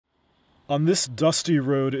On this dusty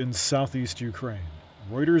road in southeast Ukraine,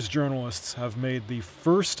 Reuters journalists have made the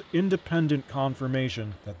first independent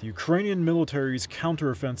confirmation that the Ukrainian military's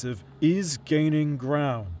counteroffensive is gaining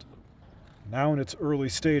ground. Now in its early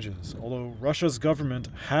stages, although Russia's government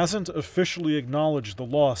hasn't officially acknowledged the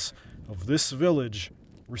loss of this village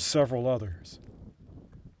or several others.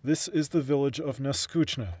 This is the village of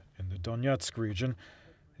Neskuchne in the Donetsk region.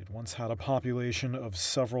 It once had a population of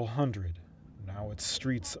several hundred. Now its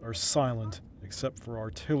streets are silent except for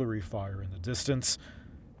artillery fire in the distance.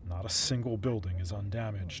 Not a single building is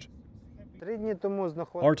undamaged.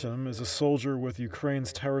 Artem is a soldier with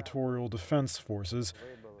Ukraine's territorial defense forces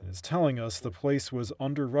and is telling us the place was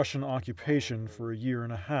under Russian occupation for a year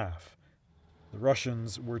and a half. The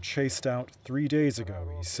Russians were chased out 3 days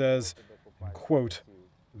ago, he says, and, quote,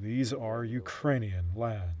 "These are Ukrainian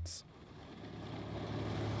lands."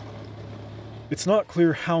 It's not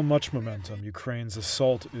clear how much momentum Ukraine's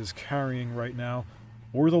assault is carrying right now,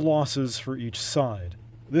 or the losses for each side.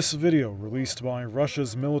 This video, released by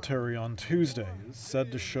Russia's military on Tuesday, is said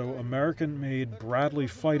to show American-made Bradley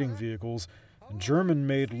fighting vehicles and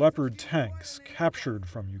German-made Leopard tanks captured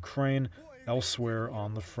from Ukraine elsewhere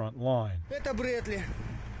on the front line.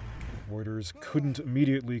 Reuters couldn't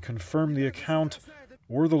immediately confirm the account,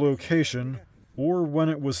 or the location, or when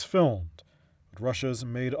it was filmed. But Russia's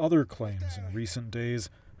made other claims in recent days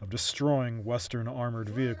of destroying Western armored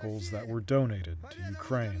vehicles that were donated to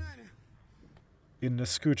Ukraine. In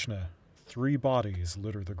Neskuchne, 3 bodies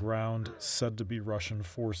litter the ground, said to be Russian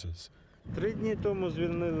forces.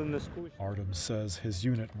 Artem says his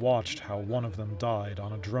unit watched how one of them died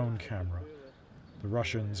on a drone camera. The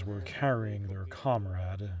Russians were carrying their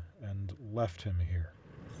comrade and left him here.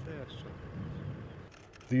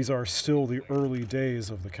 These are still the early days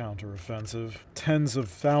of the counteroffensive. Tens of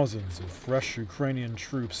thousands of fresh Ukrainian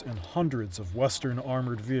troops and hundreds of Western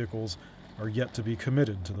armored vehicles are yet to be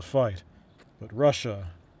committed to the fight. But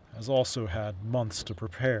Russia has also had months to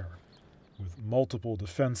prepare, with multiple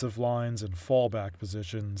defensive lines and fallback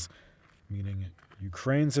positions, meaning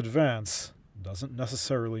Ukraine's advance doesn't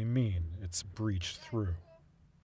necessarily mean it's breached through.